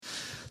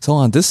So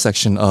on this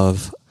section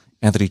of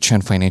Anthony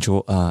Chen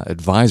Financial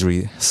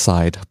Advisory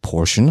side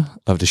portion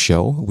of the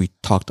show, we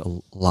talked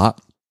a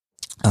lot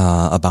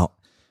about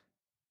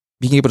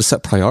being able to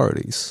set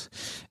priorities.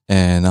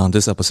 And on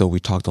this episode,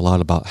 we talked a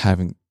lot about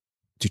having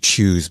to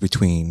choose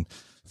between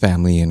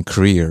family and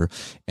career.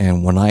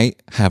 And when I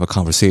have a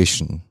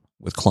conversation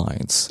with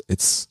clients,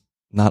 it's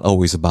not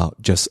always about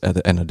just at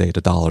the end of the day,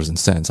 the dollars and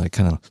cents. I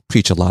kind of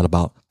preach a lot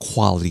about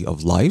quality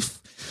of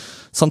life.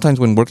 Sometimes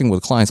when working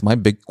with clients, my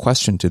big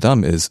question to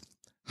them is,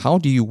 how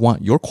do you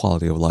want your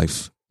quality of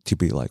life to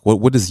be like?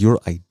 What is your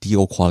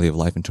ideal quality of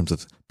life in terms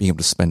of being able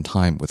to spend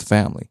time with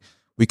family?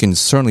 We can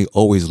certainly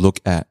always look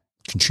at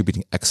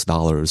contributing X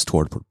dollars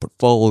toward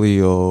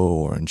portfolio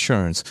or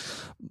insurance.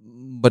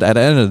 But at the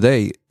end of the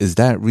day, is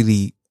that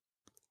really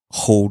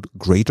hold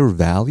greater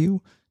value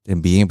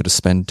than being able to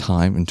spend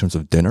time in terms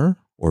of dinner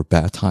or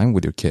bath time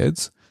with your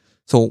kids?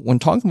 So when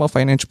talking about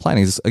financial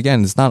planning,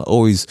 it's not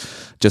always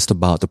just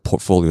about the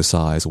portfolio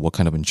size or what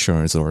kind of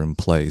insurance are in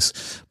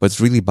place, but it's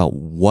really about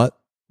what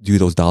do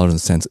those dollars and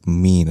cents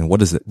mean and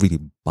what does it really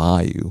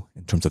buy you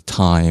in terms of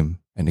time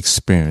and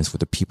experience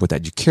with the people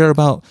that you care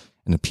about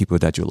and the people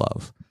that you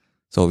love.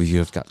 So if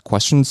you've got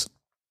questions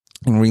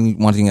and really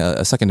wanting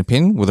a second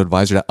opinion with an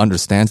advisor that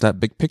understands that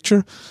big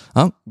picture,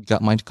 you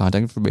got my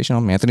contact information.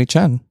 I'm Anthony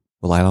Chen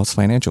with Lighthouse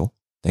Financial.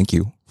 Thank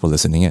you for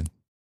listening in.